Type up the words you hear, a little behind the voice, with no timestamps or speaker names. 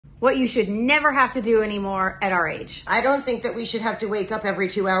what you should never have to do anymore at our age. I don't think that we should have to wake up every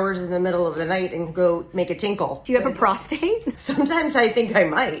 2 hours in the middle of the night and go make a tinkle. Do you have a prostate? Sometimes I think I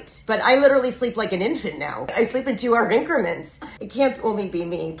might, but I literally sleep like an infant now. I sleep in 2 hour increments. It can't only be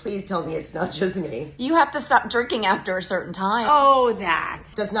me. Please tell me it's not just me. You have to stop drinking after a certain time. Oh, that.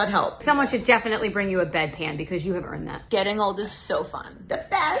 Does not help. Someone should definitely bring you a bedpan because you have earned that. Getting old is so fun. The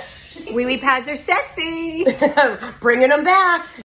best. Wee wee pads are sexy. Bringing them back.